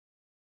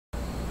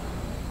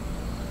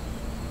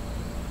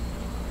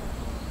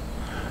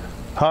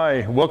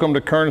Hi, welcome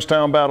to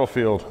Kernstown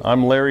Battlefield.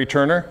 I'm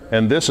LTurner,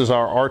 and this is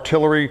our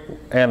artillery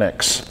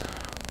annex.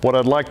 What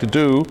I'd like to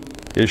do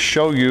is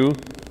show you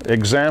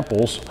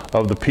examples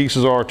of the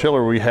pieces of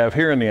artillery we have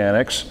here in the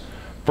annex.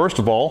 First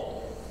of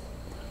all,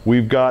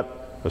 we've got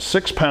a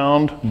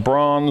 6-pound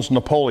bronze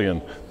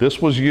Napoleon. This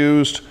was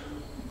used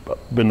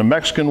in the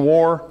Mexican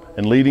War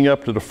and leading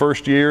up to the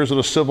first years of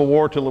the Civil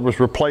War till it was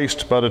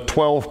replaced by the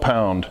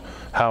 12-pound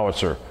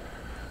howitzer.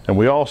 And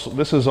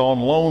this is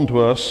on loan to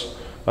us,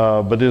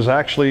 but is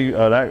actually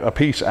a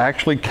piece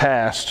actually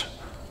cast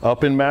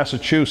up in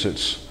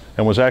Massachusetts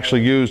and was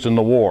actually used in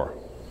the war.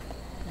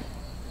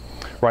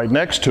 Right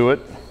next to it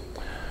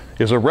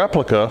is a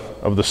replica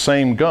of the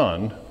same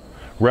gun,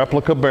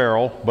 replica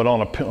barrel, but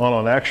on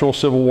an actual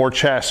Civil War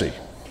chassis.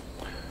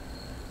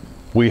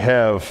 We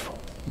have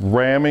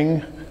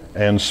ramming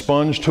and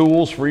sponge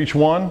tools for each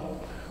one.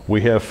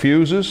 We have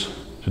fuses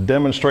to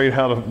demonstrate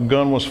how the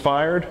gun was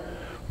fired,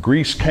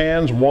 grease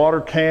cans,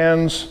 water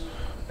cans,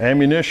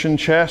 ammunition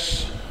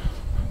chests,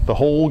 the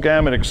whole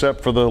gamut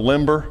except for the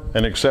limber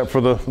and except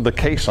for the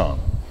caisson.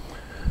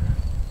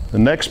 The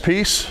next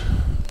piece,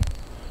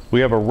 we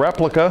have a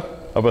replica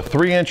of a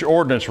 3-inch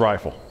ordnance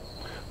rifle.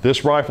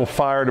 This rifle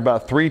fired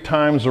about 3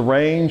 times the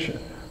range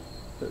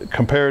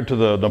compared to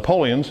the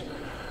Napoleons,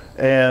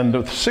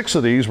 and 6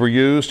 of these were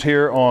used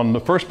here on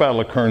the First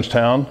Battle of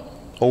Kernstown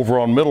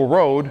over on Middle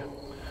Road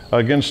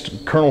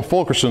against Colonel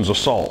Fulkerson's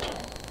assault.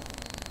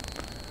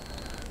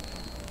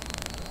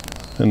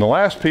 And the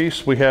last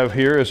piece we have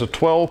here is a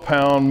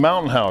 12-pound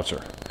mountain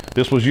howitzer.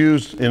 This was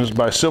used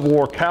by Civil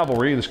War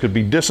cavalry. This could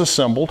be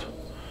disassembled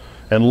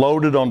and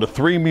loaded onto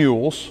 3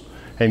 mules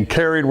and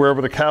carried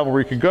wherever the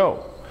cavalry could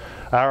go.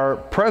 Our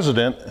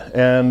president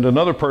and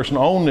another person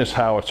own this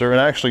howitzer and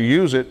actually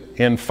use it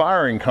in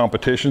firing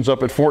competitions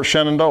up at Fort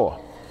Shenandoah.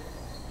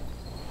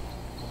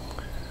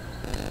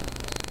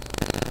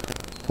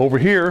 Over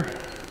here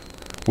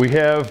we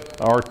have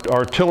our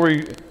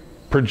artillery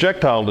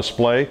projectile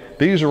display.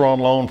 These are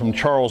on loan from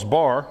Charles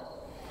Barr.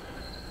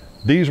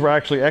 These were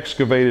actually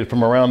excavated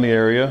from around the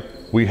area.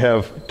 We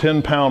have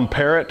 10-pound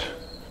Parrott,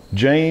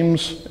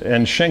 James,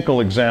 and Schenkel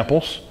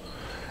examples.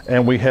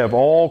 And we have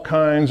all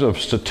kinds of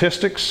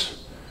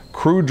statistics,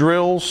 crew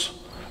drills,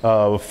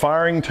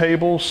 firing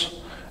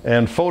tables,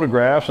 and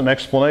photographs and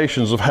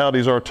explanations of how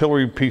these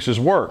artillery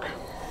pieces work.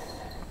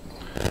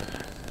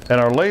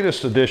 And our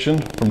latest addition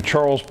from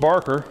Charles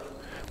Barker,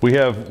 we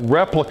have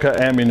replica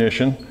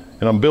ammunition,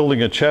 and I'm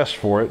building a chest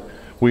for it.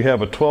 We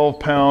have a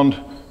 12-pound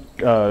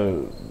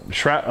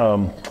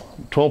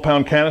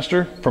 12-pound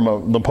canister from a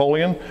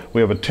Napoleon.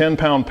 We have a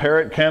 10-pound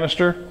Parrott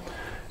canister,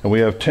 and we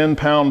have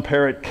 10-pound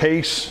Parrott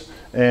case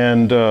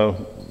and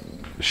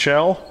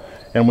shell,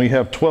 and we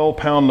have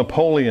 12-pound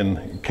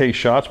Napoleon case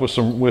shots with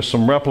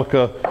some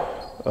replica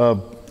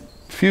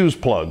fuse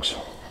plugs.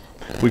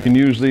 We can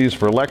use these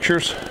for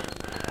lectures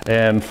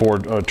and for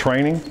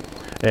training,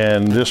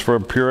 and this for a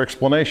pure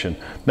explanation.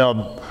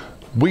 Now,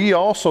 we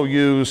also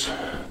use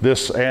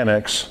this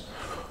annex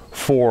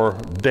for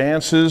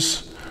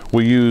dances.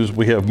 We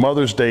have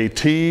Mother's Day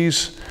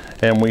teas,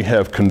 and we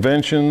have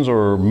conventions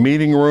or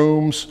meeting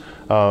rooms,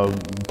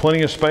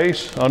 plenty of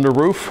space under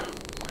roof.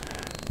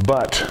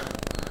 But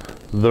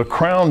the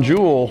crown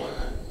jewel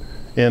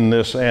in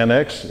this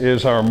annex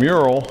is our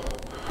mural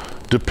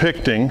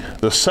depicting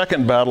the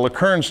Second Battle of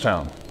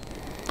Kernstown.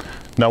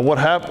 Now what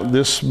happened,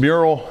 this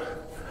mural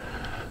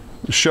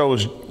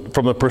shows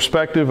from the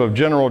perspective of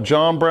General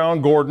John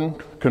Brown Gordon,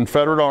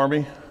 Confederate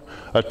Army,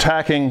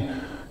 attacking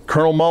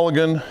Colonel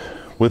Mulligan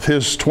with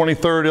his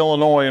 23rd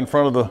Illinois in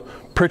front of the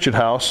Pritchett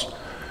House.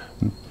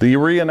 The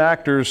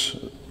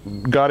reenactors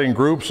got in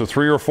groups of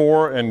 3 or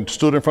 4 and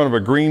stood in front of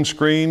a green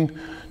screen,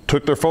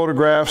 took their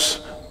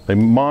photographs. They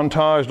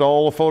montaged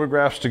all the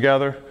photographs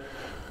together,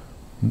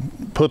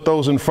 put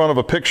those in front of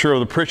a picture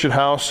of the Pritchett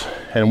House,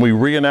 and we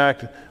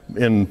reenact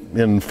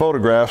in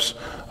photographs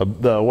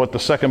what the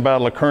Second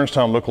Battle of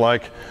Kernstown looked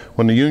like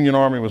when the Union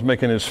Army was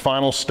making its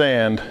final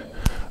stand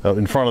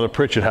in front of the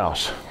Pritchett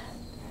House.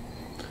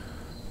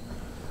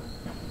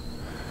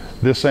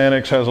 This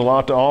annex has a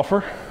lot to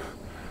offer,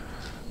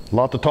 a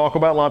lot to talk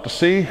about, a lot to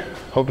see.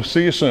 Hope to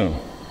see you soon.